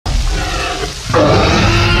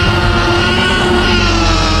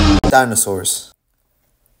Dinosaurs.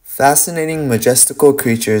 Fascinating, majestical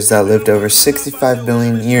creatures that lived over 65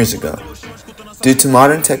 billion years ago. Due to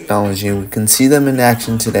modern technology, we can see them in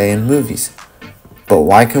action today in movies. But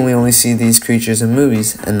why can we only see these creatures in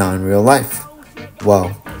movies and not in real life?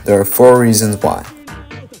 Well, there are 4 reasons why.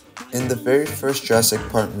 In the very first Jurassic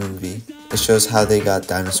Park movie, it shows how they got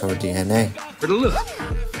dinosaur DNA. But look,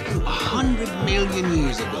 100 million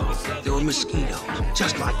years ago, there were mosquitoes,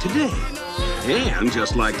 just like today. And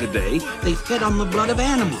just like today, they fed on the blood of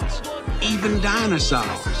animals, even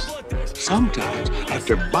dinosaurs. Sometimes,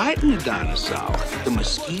 after biting a dinosaur, the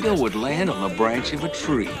mosquito would land on the branch of a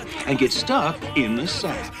tree and get stuck in the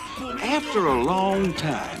sap. After a long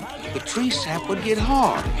time, the tree sap would get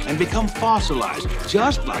hard and become fossilized,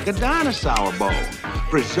 just like a dinosaur bone,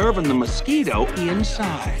 preserving the mosquito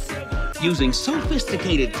inside. Using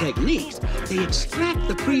sophisticated techniques, they extract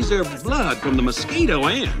the preserved blood from the mosquito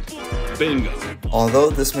and bingo.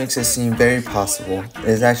 Although this makes it seem very possible, it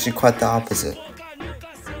is actually quite the opposite.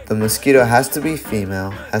 The mosquito has to be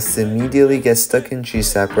female, has to immediately get stuck in tree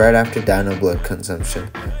sap right after dino blood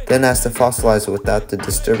consumption, then has to fossilize without the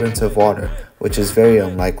disturbance of water, which is very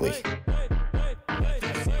unlikely.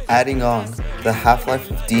 Adding on, the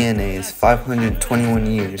half-life of DNA is 521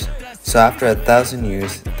 years, so after 1,000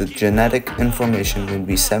 years, the genetic information would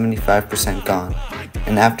be 75% gone,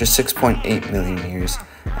 and after 6.8 million years,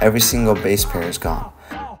 every single base pair is gone.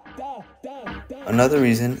 Another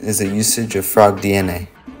reason is the usage of frog DNA.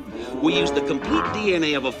 We use the complete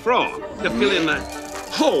DNA of a frog to fill in the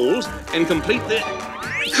holes and complete the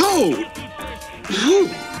code.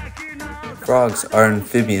 Frogs are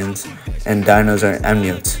amphibians and dinos are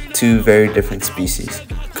amniotes, 2 very different species.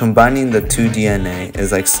 Combining the 2 DNA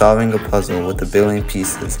is like solving a puzzle with 1 billion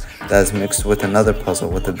pieces that is mixed with another puzzle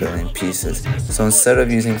with 1 billion pieces. So instead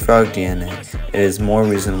of using frog DNA, it is more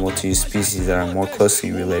reasonable to use species that are more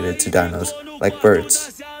closely related to dinos, like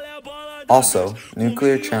birds. Also,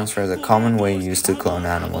 nuclear transfer is a common way used to clone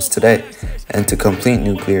animals today, and to complete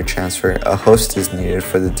nuclear transfer, a host is needed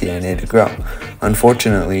for the DNA to grow.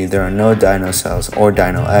 Unfortunately, there are no dino cells or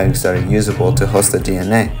dino eggs that are usable to host the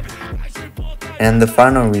DNA. And the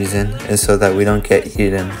final reason is so that we don't get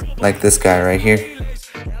eaten, like this guy right here.